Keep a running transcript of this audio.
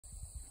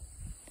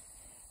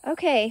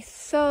Okay,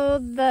 so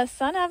the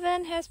sun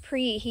oven has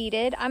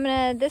preheated.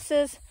 I've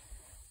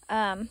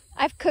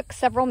cooked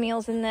several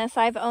meals in this.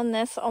 I've owned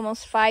this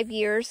almost 5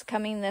 years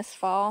coming this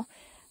fall.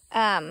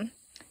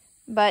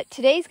 But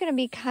today's going to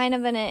be kind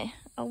of a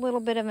little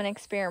bit of an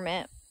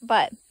experiment.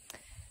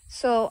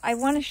 So I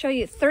want to show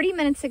you, 30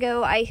 minutes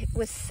ago, I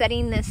was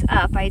setting this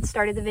up. I had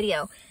started the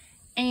video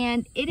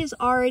and it is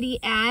already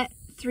at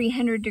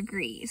 300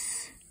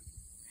 degrees.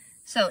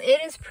 So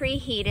it is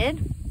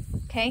preheated.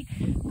 Okay,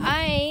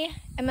 I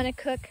am going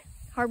to cook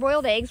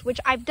hard-boiled eggs, which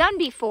I've done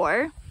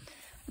before,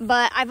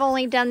 but I've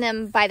only done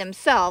them by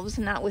themselves,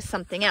 not with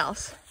something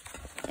else.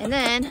 And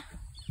then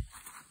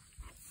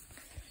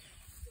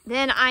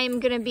I'm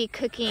going to be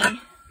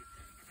cooking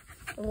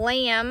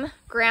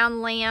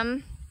ground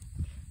lamb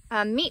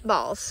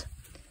meatballs,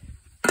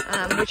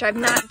 which I've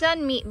not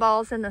done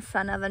meatballs in the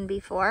sun oven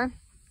before.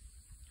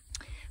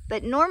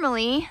 But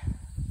normally,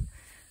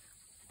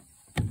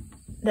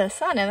 the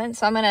sun oven,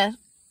 so I'm going to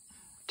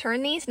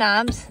turn these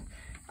knobs,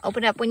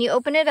 open up. When you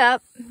open it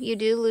up, you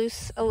do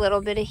lose a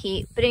little bit of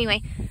heat. But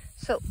anyway,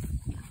 so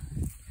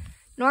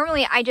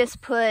normally I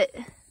just put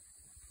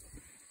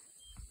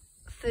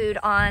food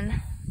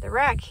on the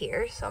rack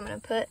here. So I'm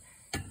going to put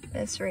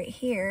this right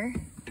here,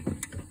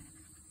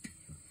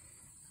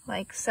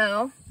 like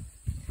so.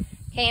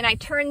 Okay, and I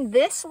turned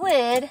this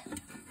lid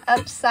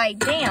upside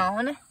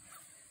down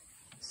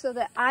so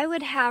that I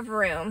would have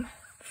room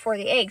for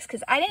the eggs,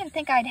 because I didn't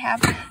think I'd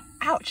have,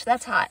 ouch,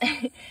 that's hot.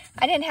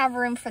 I didn't have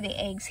room for the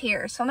eggs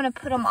here, so I'm going to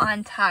put them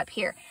on top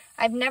here.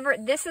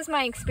 This is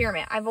my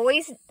experiment.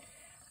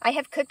 I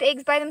have cooked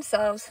eggs by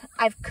themselves.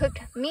 I've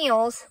cooked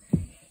meals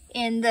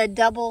in the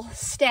double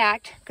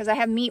stacked, because I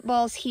have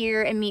meatballs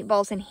here and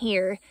meatballs in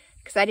here,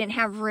 because I didn't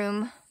have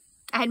room.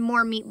 I had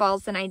more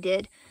meatballs than I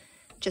did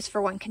just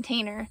for one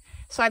container.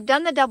 So I've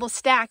done the double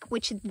stack,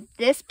 which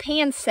this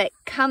pan set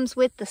comes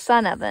with the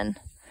sun oven,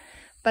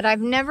 but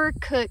I've never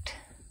cooked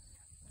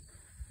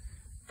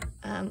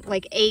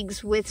like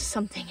eggs with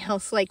something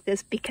else like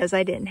this because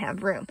I didn't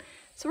have room.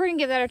 So we're gonna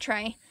give that a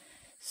try.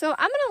 So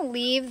I'm gonna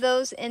leave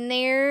those in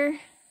there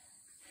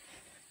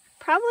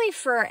probably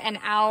for an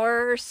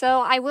hour or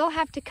so. I will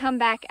have to come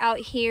back out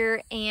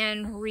here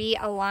and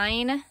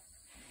realign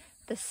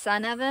the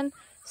sun oven.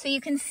 So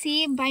you can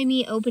see by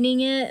me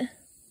opening it,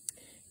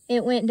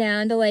 it went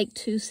down to like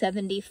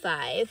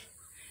 275,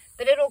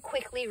 but it'll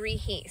quickly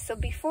reheat. So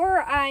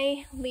before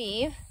I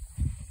leave,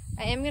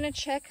 I am gonna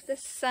check the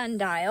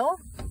sundial.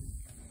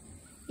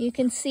 You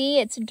can see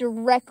it's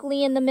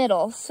directly in the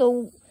middle.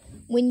 So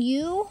when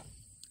you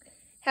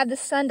have the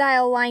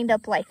sundial lined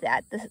up like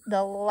that,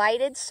 the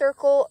lighted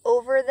circle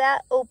over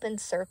that open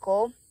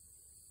circle,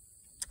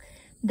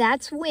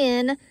 that's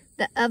when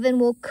the oven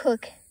will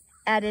cook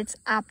at its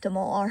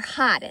optimal or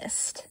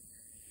hottest.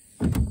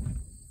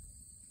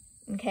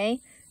 Okay,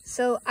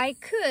 so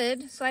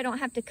so I don't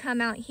have to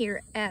come out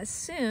here as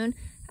soon,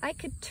 I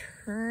could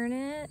turn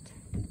it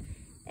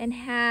and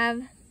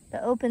have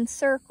the open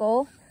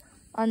circle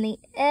on the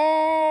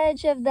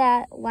edge of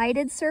that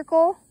lighted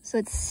circle, so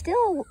it's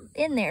still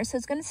in there, so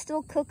it's going to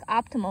still cook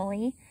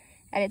optimally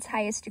at its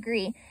highest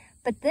degree.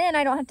 But then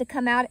I don't have to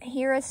come out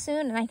here as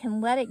soon, and I can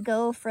let it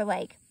go for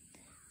like,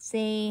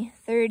 say,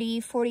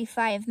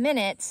 30-45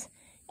 minutes,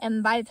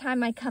 and by the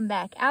time I come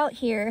back out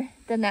here,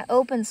 then that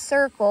open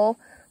circle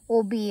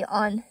will be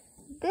on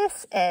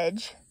this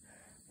edge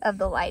of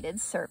the lighted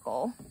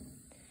circle.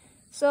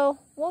 So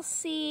we'll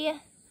see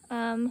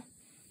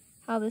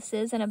how this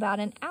is in about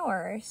an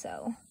hour or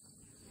so.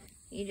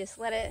 You just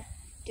let it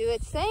do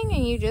its thing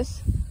and you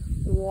just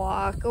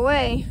walk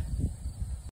away.